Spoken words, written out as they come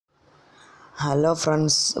Hello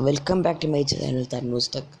friends, welcome back to my channel THANVU'S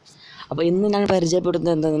TEC. അപ്പോൾ ഇന്ന് ഞാൻ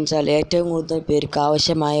പരിചയപ്പെടുന്നത് എന്താണെന്ന് വെച്ചാൽ ഏറ്റവും കൂടുതൽ പേർക്ക്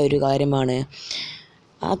ആവശ്യമായ ഒരു കാര്യമാണ്.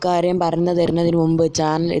 ആ കാര്യം പറഞ്ഞു തരുന്നതിന് മുമ്പ്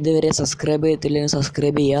ചാനൽ ഇതുവരെ സബ്സ്ക്രൈബ് ചെയ്തില്ലെങ്കിൽ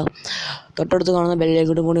സബ്സ്ക്രൈബ് ചെയ്യുക. തൊട്ടടുത്ത് കാണുന്ന ബെൽ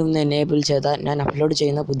ഐക്കൺ കൂടി ഒന്ന് എനേബിൾ ചെയ്താൽ ഞാൻ അപ്ലോഡ്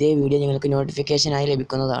ചെയ്യുന്ന പുതിയ വീഡിയോ നിങ്ങൾക്ക് നോട്ടിഫിക്കേഷനായി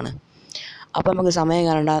ലഭിക്കുന്നതാണ്. അപ്പോൾ നമുക്ക് സമയം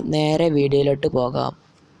കാണണ്ട, നേരെ വീഡിയോയിലോട്ട് പോകാം.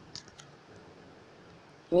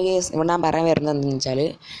 ഇവിടെ ഞാൻ പറയാൻ വരുന്നത് എന്താണെന്ന് വെച്ചാൽ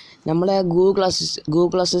നമ്മളെ ഗൂഗിൾ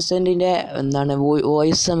അസിസ്റ്റൻറ്റിൻ്റെ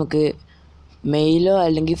വോയിസ് നമുക്ക് മെയിലോ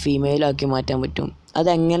അല്ലെങ്കിൽ ഫീമെയിലോ ആക്കി മാറ്റാൻ പറ്റും.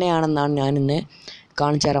 അതെങ്ങനെയാണെന്നാണ് ഞാനിന്ന്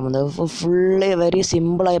കാണിച്ചു തരാൻ പോകുന്നത്. ഫുള്ള് വെരി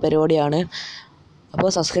സിമ്പിളായ പരിപാടിയാണ്. അപ്പോൾ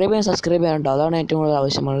സബ്സ്ക്രൈബ് ചെയ്യാൻ കേട്ടോ, അതാണ് ഏറ്റവും കൂടുതൽ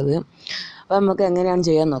ആവശ്യമുള്ളത്. അപ്പോൾ നമുക്ക് എങ്ങനെയാണ്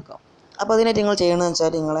ചെയ്യാൻ നോക്കാം. അപ്പോൾ അതിനായിട്ട് നിങ്ങൾ ചെയ്യണമെന്ന്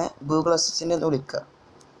വെച്ചാൽ നിങ്ങളെ ഗൂഗിൾ അസിസ്റ്റൻ്റ് ഒന്ന് വിളിക്കുക.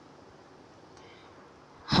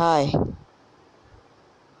 Hi,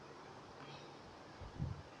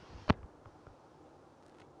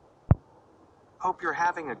 Hope you're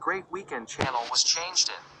having a great weekend. Channel was changed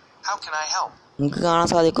in. How can I help? നിങ്ങൾക്ക് കാണാൻ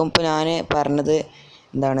സാധിക്കും. ഇപ്പോൾ ഞാൻ പറഞ്ഞത്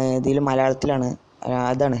എന്താണ്, ഇതിൽ മലയാളത്തിലാണ്.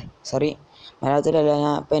 അതാണ് സോറി, മലയാളത്തിലല്ല.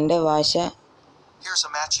 ഇപ്പോൾ എൻ്റെ ഭാഷ Here's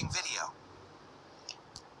a matching video.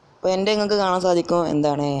 ഇപ്പോൾ നിങ്ങൾക്ക് കാണാൻ സാധിക്കും.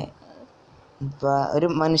 എന്താണ്, ഇപ്പോൾ ഒരു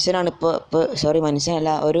മനുഷ്യനാണ് സോറി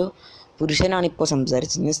മനുഷ്യനല്ല, ഒരു പുരുഷനാണ് ഇപ്പോൾ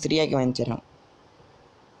സംസാരിച്ചത്. ഞാൻ സ്ത്രീയാക്കി വാങ്ങിച്ചു തരാം.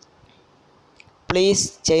 Please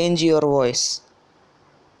change your voice.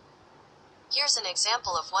 Here's an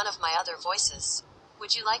example of one of my other voices.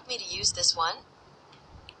 Would you like me to use this one?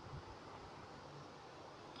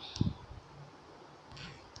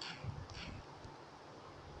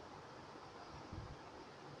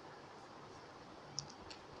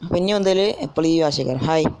 അപ്പം ഇനി മുതൽ എപ്പോൾ ഈ ഭാഷക്കാരൻ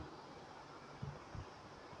hi,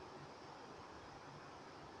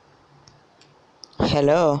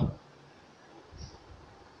 hello,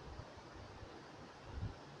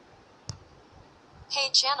 Hey,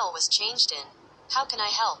 channel was changed in. How can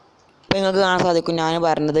I help? ഇപ്പോൾ നിങ്ങൾക്ക് കാണാൻ സാധിക്കും. ഞാൻ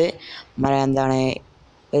പറഞ്ഞത് എന്താണ്,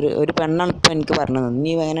 ഒരു പെണ്ണാണ് ഇപ്പോൾ എനിക്ക് പറഞ്ഞത്.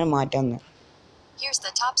 നീ എങ്ങനെ മാറ്റാമെന്ന്. Here's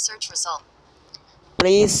the top search result.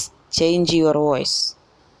 Please change your voice.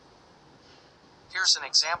 Here's an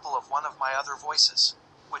example of one of my other voices.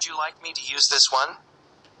 Would you like me to use this one?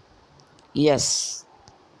 Yes.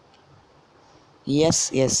 Yes,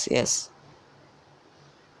 yes, yes.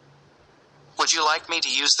 Would you like me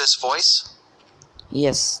to use this voice?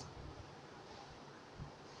 Yes.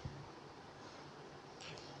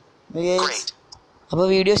 Great. അപ്പോൾ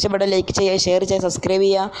video ഇഷ്ടപ്പെട്ട like ചെയ്യുക, share ചെയ്യുക, subscribe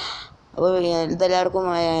ചെയ്യുക. അപ്പോൾ ഇതെല്ലാവർക്കും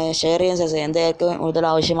share ചെയ്യാൻ എന്തായാലും കൂടുതൽ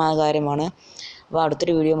ആവശ്യമായ കാര്യമാണ്. അപ്പോൾ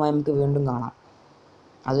അടുത്തൊരു വീഡിയോയുമായി നമുക്ക് വീണ്ടും കാണാം.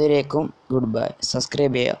 അതുവരേക്കും ഗുഡ് ബൈ.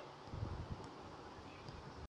 സബ്സ്ക്രൈബ് ചെയ്യുക.